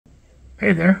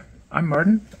Hey there, I'm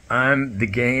Martin. I'm the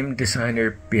game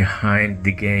designer behind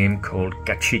the game called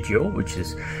GACHIJO, which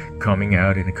is coming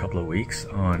out in a couple of weeks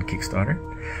on Kickstarter.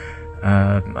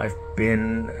 I've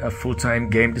been a full-time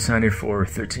game designer for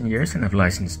 13 years and I've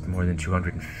licensed more than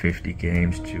 250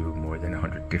 games to more than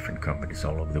 100 different companies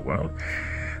all over the world.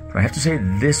 But I have to say,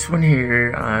 this one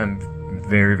here I'm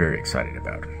very excited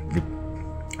about.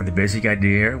 The basic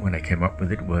idea when I came up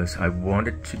with it was I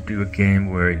wanted to do a game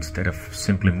where instead of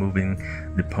simply moving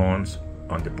the pawns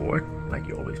on the board like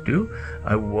you always do,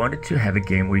 I wanted to have a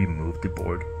game where you move the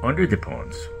board under the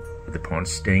pawns, with the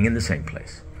pawns staying in the same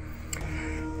place.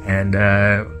 And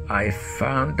I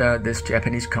found this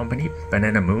Japanese company,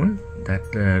 Banana Moon,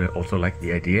 that also liked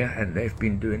the idea, and they've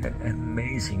been doing an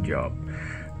amazing job.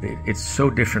 It's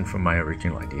so different from my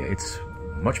original idea. It's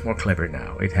much more clever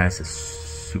now. It has a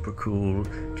super cool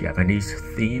Japanese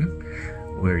theme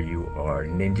where you are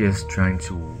ninjas trying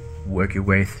to work your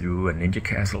way through a ninja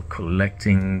castle,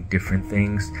 collecting different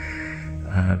things,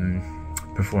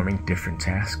 performing different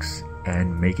tasks,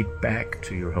 and make it back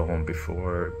to your home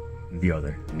before the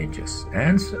other ninjas.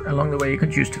 And along the way you can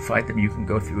choose to fight them. You can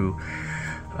go through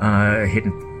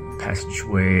hidden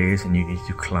passageways, and you need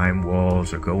to climb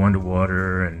walls or go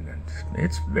underwater, and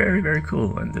it's very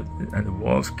cool. And the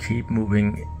walls keep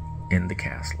moving in the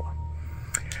castle.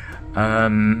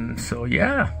 So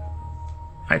yeah,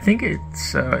 I think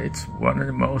it's one of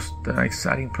the most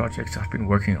exciting projects I've been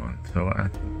working on. So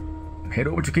head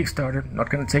over to Kickstarter. Not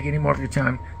going to take any more of your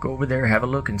time. Go over there, have a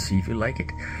look, and see if you like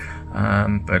it.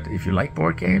 But if you like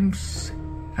board games,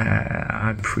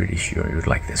 I'm pretty sure you'd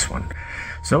like this one.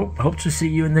 So hope to see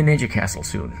you in the Ninja Castle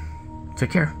soon.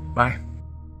 Take care. Bye.